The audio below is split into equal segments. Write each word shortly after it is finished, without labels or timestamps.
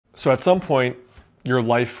So at some point, your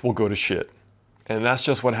life will go to shit. And that's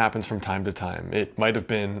just what happens from time to time. It might have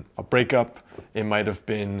been a breakup. It might have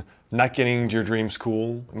been not getting into your dream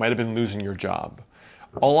school. It might have been losing your job.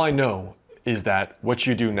 All I know is that what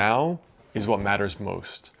you do now is what matters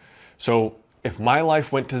most. So if my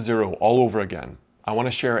life went to zero all over again, I want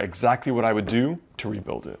to share exactly what I would do to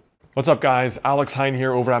rebuild it. What's up, guys? Alex Hine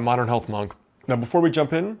here over at Modern Health Monk. Now, before we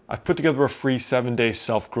jump in, I've put together a free 7-day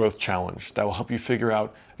self-growth challenge that will help you figure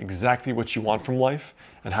out exactly what you want from life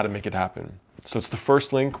and how to make it happen. So it's the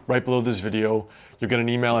first link right below this video. You'll get an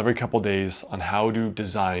email every couple days on how to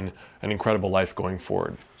design an incredible life going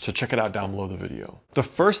forward. So check it out down below the video. The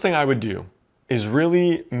first thing I would do is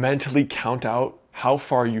really mentally count out how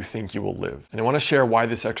far you think you will live. And I want to share why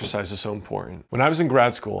this exercise is so important. When I was in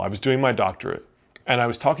grad school, I was doing my doctorate, and I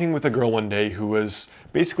was talking with a girl one day who was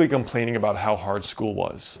basically complaining about how hard school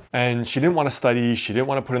was. And she didn't want to study, she didn't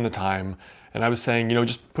want to put in the time. And I was saying,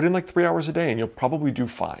 just put in like 3 hours a day and you'll probably do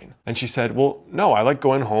fine. And she said, well, no, I like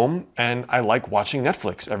going home and I like watching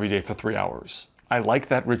Netflix every day for 3 hours. I like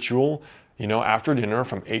that ritual, after dinner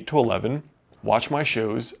from 8 to 11, watch my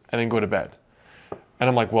shows and then go to bed. And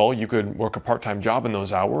I'm like, well, you could work a part-time job in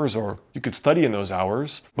those hours or you could study in those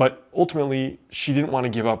hours. But ultimately, she didn't want to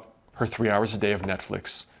give up her 3 hours a day of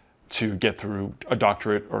Netflix to get through a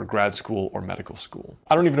doctorate or grad school or medical school.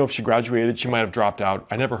 I don't even know if she graduated. She might have dropped out.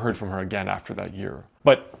 I never heard from her again after that year.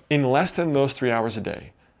 But in less than those 3 hours a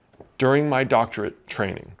day, during my doctorate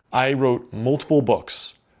training, I wrote multiple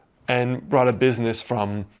books and brought a business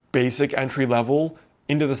from basic entry level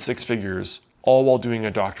into the 6 figures, all while doing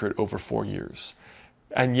a doctorate over 4 years.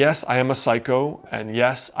 And yes, I am a psycho, and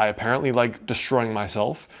yes, I apparently like destroying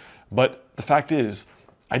myself, but the fact is,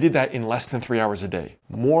 I did that in less than 3 hours a day,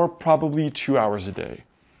 more probably 2 hours a day.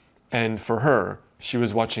 And for her, she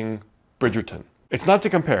was watching Bridgerton. It's not to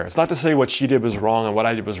compare, it's not to say what she did was wrong and what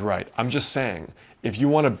I did was right. I'm just saying, if you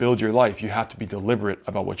want to build your life, you have to be deliberate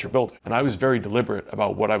about what you're building. And I was very deliberate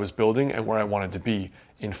about what I was building and where I wanted to be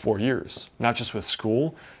in 4 years, not just with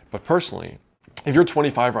school, but personally. If you're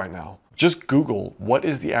 25 right now, just Google what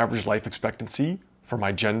is the average life expectancy for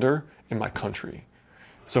my gender in my country.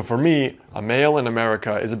 So for me, a male in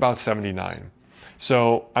America is about 79.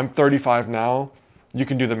 So I'm 35 now, you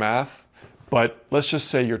can do the math, but let's just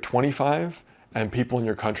say you're 25 and people in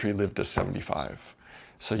your country live to 75.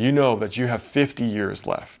 So you know that you have 50 years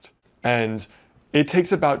left. And it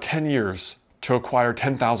takes about 10 years to acquire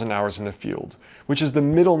 10,000 hours in a field, which is the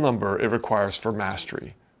middle number it requires for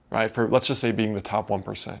mastery, right? For, let's just say, being the top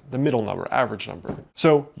 1%, the middle number, average number.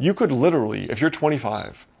 So you could literally, if you're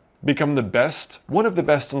 25, become the best, one of the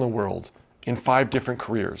best in the world in 5 different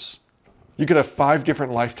careers. You could have 5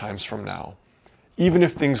 different lifetimes from now, even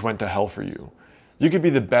if things went to hell for you. You could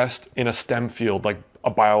be the best in a STEM field like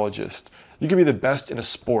a biologist. You could be the best in a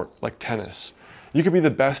sport like tennis. You could be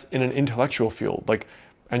the best in an intellectual field like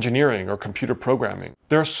engineering or computer programming.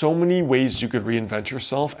 There are so many ways you could reinvent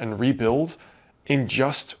yourself and rebuild in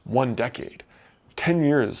just 1 decade. 10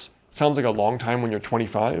 years sounds like a long time when you're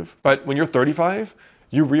 25, but when you're 35,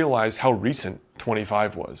 you realize how recent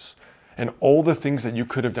 25 was and all the things that you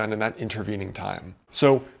could have done in that intervening time.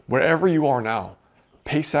 So wherever you are now,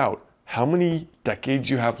 pace out how many decades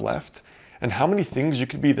you have left and how many things you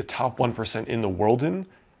could be the top 1% in the world in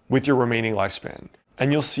with your remaining lifespan.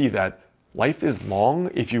 And you'll see that life is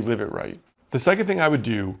long if you live it right. The second thing I would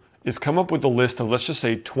do is come up with a list of, let's just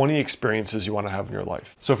say, 20 experiences you want to have in your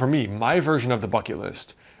life. So for me, my version of the bucket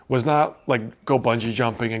list was not like go bungee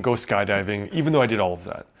jumping and go skydiving, even though I did all of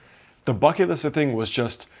that. The bucket list thing was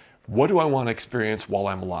just, what do I want to experience while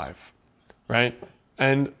I'm alive, right?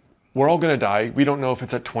 And we're all going to die. We don't know if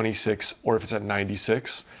it's at 26 or if it's at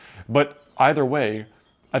 96, but either way,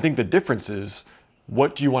 I think the difference is,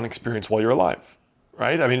 what do you want to experience while you're alive,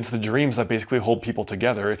 right? I mean, it's the dreams that basically hold people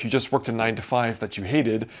together. If you just worked a 9 to 5 that you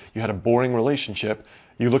hated, you had a boring relationship,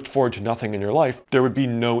 you looked forward to nothing in your life, there would be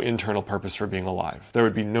no internal purpose for being alive. There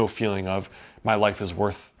would be no feeling of, my life is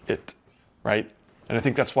worth it, right? And I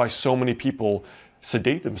think that's why so many people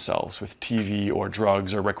sedate themselves with TV or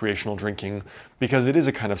drugs or recreational drinking, because it is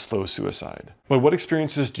a kind of slow suicide. But what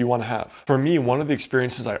experiences do you want to have? For me, one of the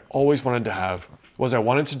experiences I always wanted to have was I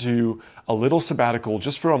wanted to do a little sabbatical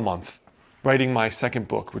just for a month, writing my second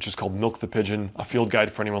book, which is called Milk the Pigeon, a field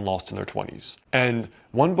guide for anyone lost in their 20s. And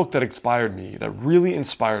one book that inspired me, that really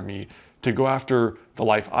inspired me to go after the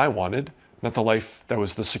life I wanted, not the life that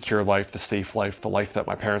was the secure life, the safe life, the life that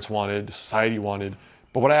my parents wanted, society wanted,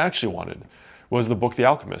 but what I actually wanted was the book The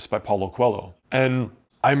Alchemist by Paulo Coelho. And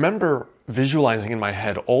I remember visualizing in my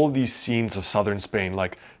head all of these scenes of southern Spain,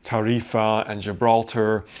 like Tarifa and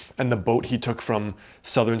Gibraltar, and the boat he took from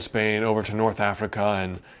southern Spain over to North Africa,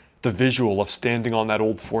 and the visual of standing on that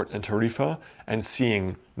old fort in Tarifa and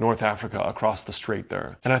seeing North Africa across the strait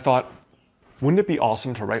there. And I thought, wouldn't it be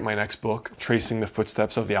awesome to write my next book, tracing the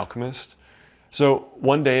footsteps of the alchemist? So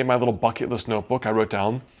one day in my little bucket list notebook, I wrote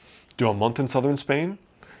down, do a month in southern Spain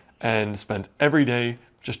and spend every day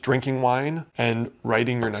just drinking wine and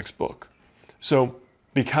writing your next book. So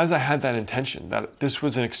because I had that intention, that this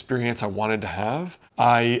was an experience I wanted to have,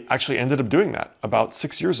 I actually ended up doing that about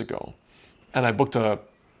 6 years ago. And I booked a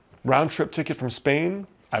round trip ticket from Spain.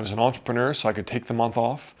 I was an entrepreneur, so I could take the month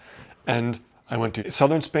off. And I went to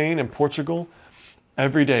southern Spain and Portugal.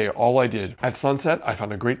 Every day, all I did, at sunset, I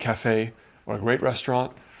found a great cafe or a great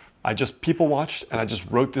restaurant. I just people watched and I just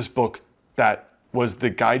wrote this book that was the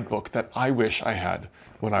guidebook that I wish I had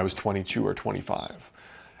when I was 22 or 25.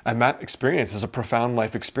 And that experience is a profound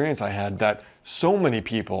life experience I had that so many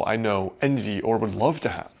people I know envy or would love to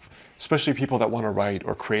have, especially people that want to write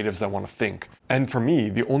or creatives that want to think. And for me,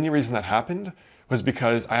 the only reason that happened was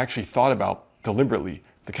because I actually thought about deliberately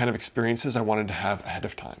the kind of experiences I wanted to have ahead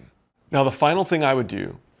of time. Now, the final thing I would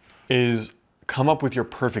do is come up with your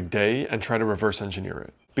perfect day and try to reverse engineer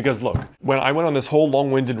it. Because look, when I went on this whole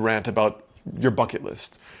long-winded rant about your bucket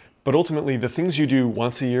list, but ultimately the things you do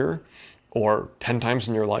once a year or 10 times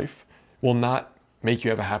in your life will not make you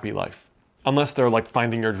have a happy life. Unless they're like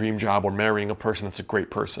finding your dream job or marrying a person that's a great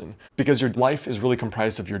person. Because your life is really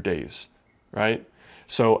comprised of your days, right?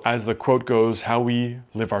 So as the quote goes, how we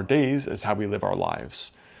live our days is how we live our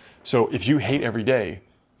lives. So if you hate every day,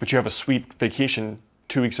 but you have a sweet vacation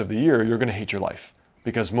 2 weeks of the year, you're gonna hate your life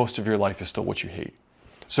because most of your life is still what you hate.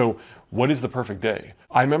 So what is the perfect day?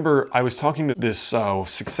 I remember I was talking to this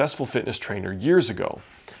successful fitness trainer years ago,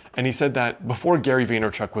 and he said that before Gary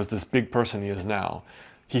Vaynerchuk was this big person he is now,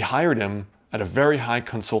 he hired him at a very high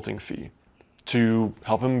consulting fee to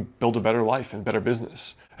help him build a better life and better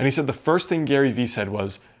business. And he said the first thing Gary Vee said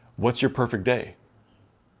was, what's your perfect day?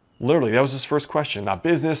 Literally, that was his first question. Not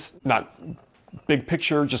business, not big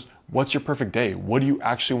picture, just what's your perfect day? What do you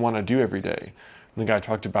actually want to do every day? And the guy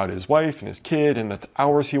talked about his wife and his kid and the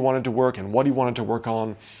hours he wanted to work and what he wanted to work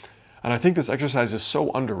on. And I think this exercise is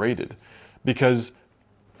so underrated because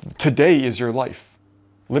today is your life.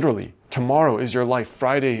 Literally, tomorrow is your life.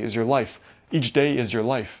 Friday is your life. Each day is your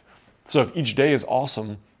life. So if each day is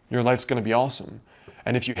awesome, your life's going to be awesome.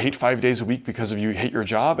 And if you hate 5 days a week because of you hate your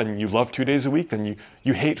job and you love 2 days a week, then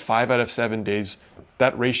you hate 5 out of 7 days,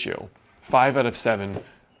 that ratio, 5 out of 7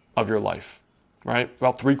 of your life, right?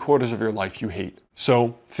 About 3/4 of your life you hate.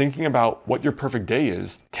 So thinking about what your perfect day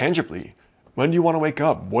is tangibly, when do you want to wake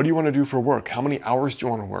up? What do you want to do for work? How many hours do you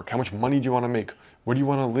want to work? How much money do you want to make? Where do you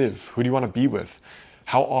want to live? Who do you want to be with?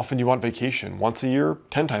 How often do you want vacation? Once a year?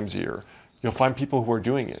 10 times a year? You'll find people who are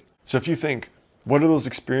doing it. So if you think, what are those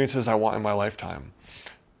experiences I want in my lifetime?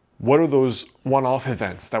 What are those one-off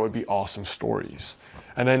events that would be awesome stories?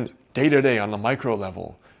 And then day to day on the micro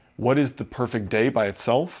level, what is the perfect day by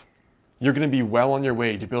itself? You're going to be well on your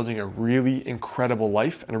way to building a really incredible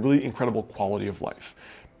life and a really incredible quality of life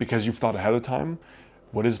because you've thought ahead of time,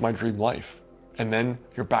 what is my dream life? And then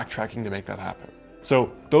you're backtracking to make that happen.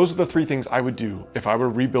 So those are the 3 things I would do if I were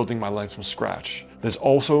rebuilding my life from scratch. There's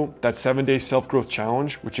also that 7-day self-growth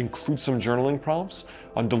challenge, which includes some journaling prompts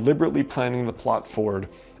on deliberately planning the plot forward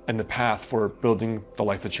and the path for building the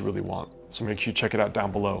life that you really want. So make sure you check it out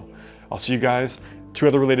down below. I'll see you guys, 2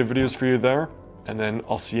 other related videos for you there, and then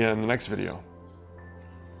I'll see you in the next video.